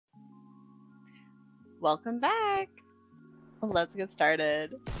Welcome back. Let's get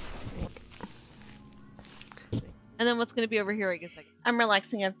started. And then what's going to be over here, I guess I'm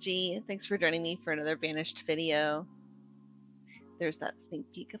RelaxingFG. Thanks for joining me for another Vanished video. There's that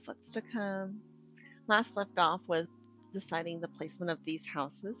sneak peek of what's to come. Last left off with deciding the placement of these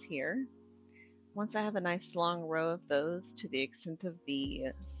houses here. Once I have a nice long row of those to the extent of the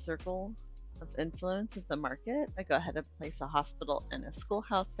circle of influence of the market, I go ahead and place a hospital and a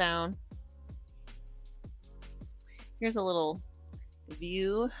schoolhouse down. Here's a little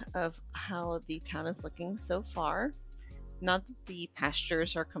view of how the town is looking so far. Now that the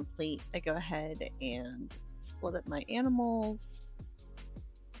pastures are complete, I go ahead and split up my animals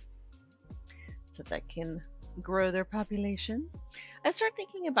so that can grow their population. I start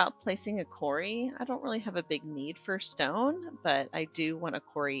thinking about placing a quarry. I don't really have a big need for stone, but I do want a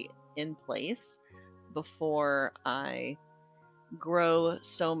quarry in place before I grow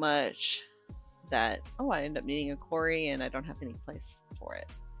so much that, I end up needing a quarry and I don't have any place for it.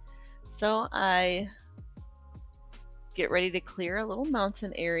 So I get ready to clear a little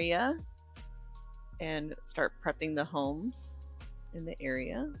mountain area and start prepping the homes in the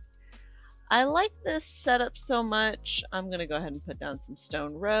area. I like this setup so much, I'm going to go ahead and put down some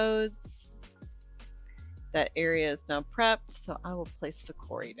stone roads. That area is now prepped, so I will place the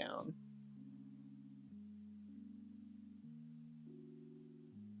quarry down.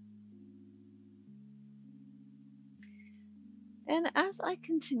 And as I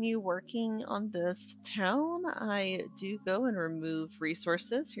continue working on this town, I do go and remove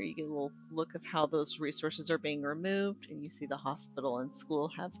resources. Here you get a little look of how those resources are being removed, and you see the hospital and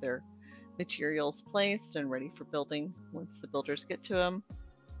school have their materials placed and ready for building once the builders get to them.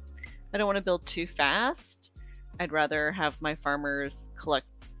 I don't want to build too fast. I'd rather have my farmers collect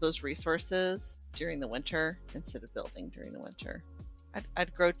those resources during the winter instead of building during the winter.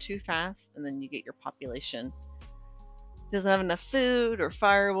 I'd grow too fast, and then you get your population doesn't have enough food or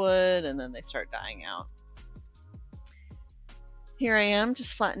firewood, and then they start dying out. Here I am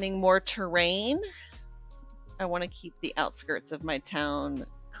just flattening more terrain. I want to keep the outskirts of my town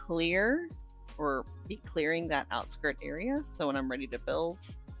clear, or be clearing that outskirt area, so when I'm ready to build,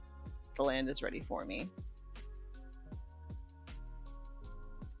 the land is ready for me.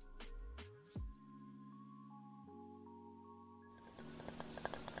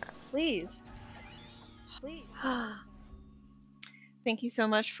 Please. Thank you so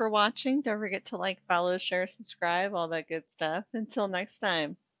much for watching. Don't forget to like, follow, share, subscribe, all that good stuff. Until next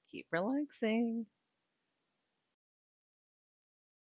time, keep relaxing.